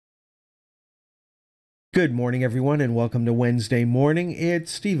Good morning, everyone, and welcome to Wednesday morning.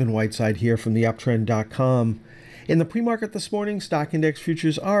 It's Stephen Whiteside here from theuptrend.com. In the pre-market this morning, stock index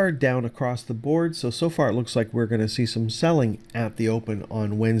futures are down across the board, so far it looks like we're going to see some selling at the open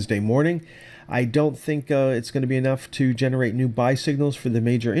on Wednesday morning. I don't think it's going to be enough to generate new buy signals for the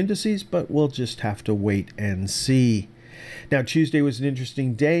major indices, but we'll just have to wait and see. Now, Tuesday was an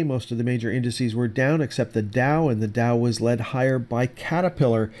interesting day. Most of the major indices were down except the Dow, and the Dow was led higher by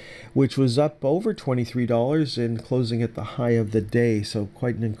Caterpillar, which was up over $23 and closing at the high of the day. So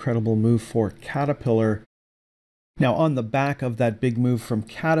quite an incredible move for Caterpillar. Now, on the back of that big move from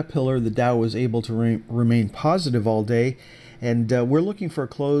Caterpillar, the Dow was able to remain positive all day. And we're looking for a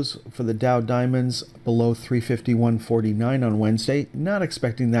close for the Dow Diamonds below 351.49 on Wednesday. Not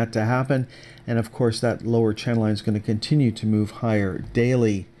expecting that to happen. And of course, that lower channel line is going to continue to move higher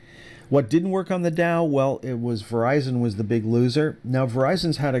daily. What didn't work on the Dow? Well, it was Verizon was the big loser. Now,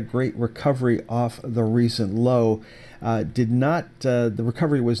 Verizon's had a great recovery off the recent low. The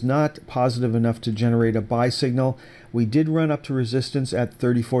recovery was not positive enough to generate a buy signal. We did run up to resistance at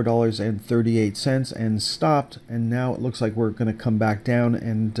 $34.38 and stopped, and now it looks like we're going to come back down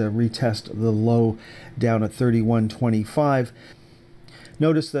and retest the low down at $31.25.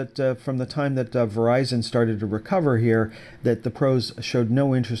 Notice that from the time that Verizon started to recover here, that the pros showed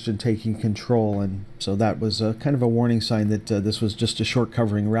no interest in taking control, and so that was kind of a warning sign that this was just a short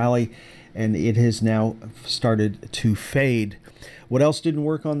covering rally, and it has now started to fade. What else didn't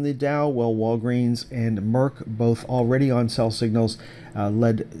work on the Dow? Well, Walgreens and Merck, both already on sell signals,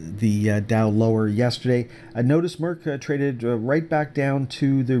 led the Dow lower yesterday. Notice Merck traded right back down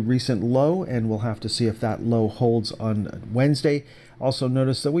to the recent low, and we'll have to see if that low holds on Wednesday. Also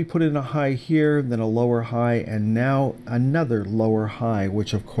notice that we put in a high here, then a lower high, and now another lower high,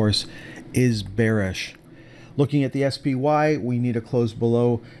 which of course is bearish. Looking at the SPY, we need a close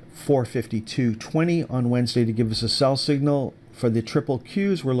below 452.20 on Wednesday to give us a sell signal. For the triple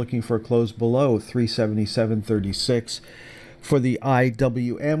Qs, we're looking for a close below 377.36. For the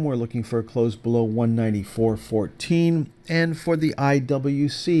IWM, we're looking for a close below 194.14. And for the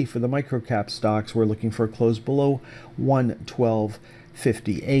IWC, for the microcap stocks, we're looking for a close below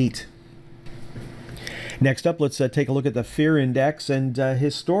 112.58. Next up, let's take a look at the fear index. And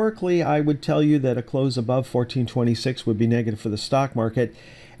historically, I would tell you that a close above 1426 would be negative for the stock market.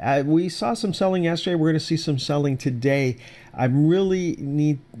 We saw some selling yesterday. We're going to see some selling today. We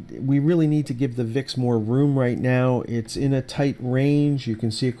really need to give the VIX more room right now. It's in a tight range. You can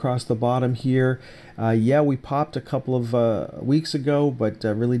see across the bottom here. Yeah, we popped a couple of weeks ago, but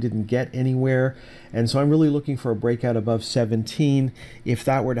really didn't get anywhere. And so I'm really looking for a breakout above 17. If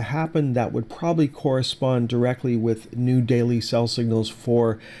that were to happen, that would probably correspond directly with new daily sell signals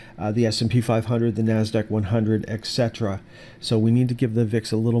for the S&P 500, the NASDAQ 100, etc. So we need to give the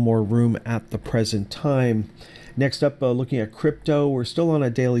VIX a little more room at the present time. Next up, looking at crypto, we're still on a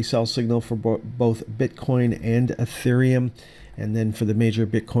daily sell signal for both Bitcoin and Ethereum. And then for the major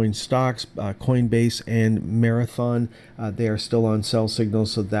Bitcoin stocks, Coinbase and Marathon, they are still on sell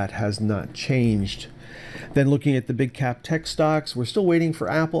signals, so that has not changed. Then looking at the big cap tech stocks, we're still waiting for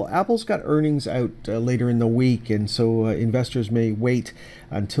Apple. Apple's got earnings out later in the week, and so investors may wait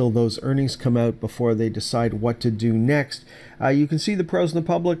until those earnings come out before they decide what to do next. You can see the pros and the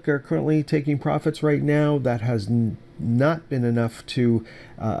public are currently taking profits right now. That has not been enough to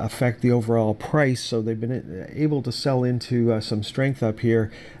affect the overall price, so they've been able to sell into some strength up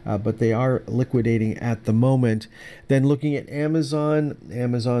here, but they are liquidating at the moment. Then looking at Amazon,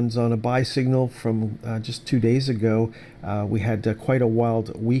 Amazon's on a buy signal from just 2 days ago. We had quite a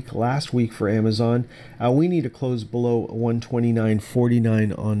wild week last week for Amazon. We need to close below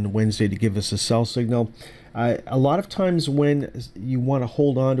 129.49 on Wednesday to give us a sell signal. A lot of times when you want to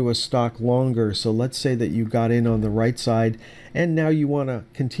hold on to a stock longer, so let's say that you got in on the right side and now you want to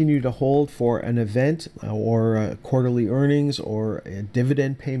continue to hold for an event or quarterly earnings or a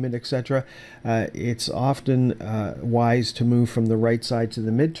dividend payment, etc., it's often wise to move from the right side to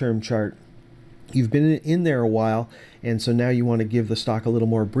the midterm chart. You've been in there a while, and so now you want to give the stock a little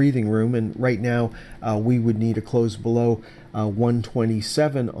more breathing room, and right now we would need a close below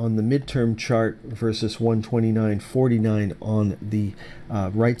 127 on the midterm chart versus 129.49 on the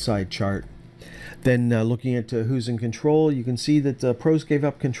right side chart. Then looking at who's in control, you can see that the pros gave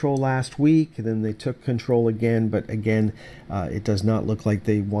up control last week, and then they took control again, but again, it does not look like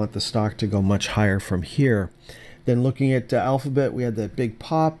they want the stock to go much higher from here. Then looking at Alphabet, we had that big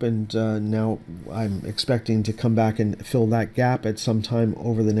pop, and now I'm expecting to come back and fill that gap at some time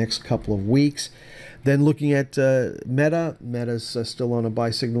over the next couple of weeks. Then looking at Meta's still on a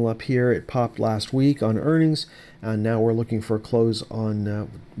buy signal up here. It popped last week on earnings, and now we're looking for a close on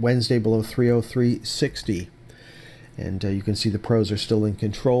Wednesday below 303.60. And you can see the pros are still in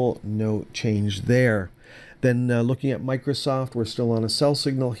control, no change there. Then looking at Microsoft, we're still on a sell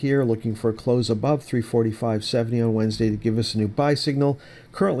signal here, looking for a close above 345.70 on Wednesday to give us a new buy signal.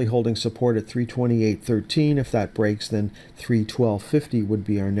 Currently holding support at 328.13. If that breaks, then 312.50 would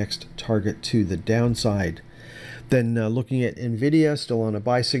be our next target to the downside. Then looking at Nvidia, still on a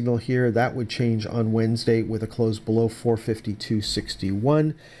buy signal here. That would change on Wednesday with a close below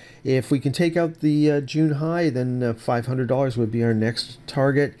 452.61. If we can take out the June high, then $500 would be our next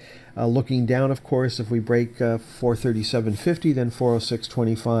target. Looking down, of course, if we break 437.50, then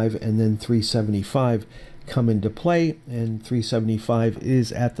 406.25, and then 375 come into play, and 375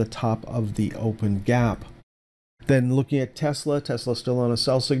 is at the top of the open gap. Then looking at Tesla still on a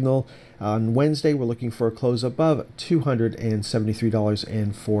sell signal. On Wednesday, we're looking for a close above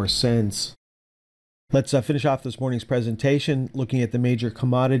 $273.04. Let's finish off this morning's presentation looking at the major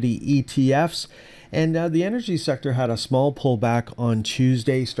commodity ETFs. And the energy sector had a small pullback on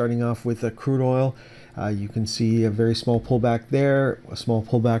Tuesday, starting off with crude oil. You can see a very small pullback there, a small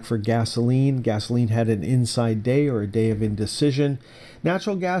pullback for gasoline. Gasoline had an inside day, or a day of indecision.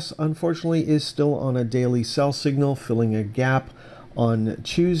 Natural gas, unfortunately, is still on a daily sell signal, filling a gap. On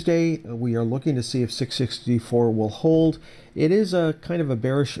Tuesday, we are looking to see if 664 will hold. It is a kind of a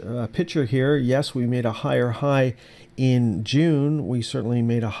bearish picture here. Yes, we made a higher high in June. We certainly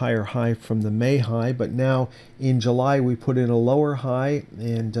made a higher high from the May high, but now in July we put in a lower high,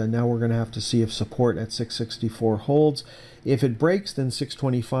 and now we're going to have to see if support at 664 holds. If it breaks, then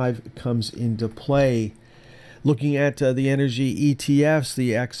 625 comes into play. Looking at the energy ETFs,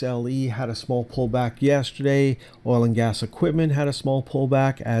 the XLE had a small pullback yesterday. Oil and gas equipment had a small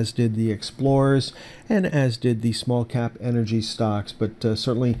pullback, as did the explorers, and as did the small cap energy stocks, but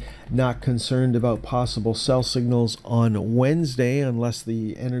certainly not concerned about possible sell signals on Wednesday unless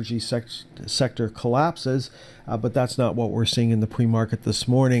the energy sector collapses, but that's not what we're seeing in the pre-market this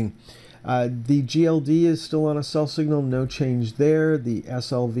morning. The GLD is still on a sell signal, no change there. The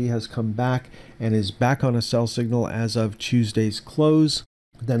SLV has come back and is back on a sell signal as of Tuesday's close.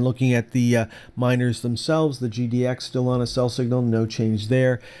 Then looking at the miners themselves, the GDX still on a sell signal, no change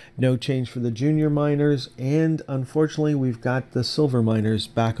there. No change for the junior miners, and unfortunately we've got the silver miners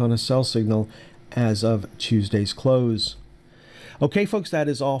back on a sell signal as of Tuesday's close. Okay, folks, that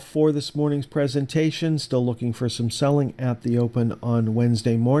is all for this morning's presentation. Still looking for some selling at the open on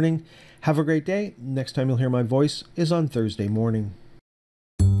Wednesday morning. Have a great day. Next time you'll hear my voice is on Thursday morning.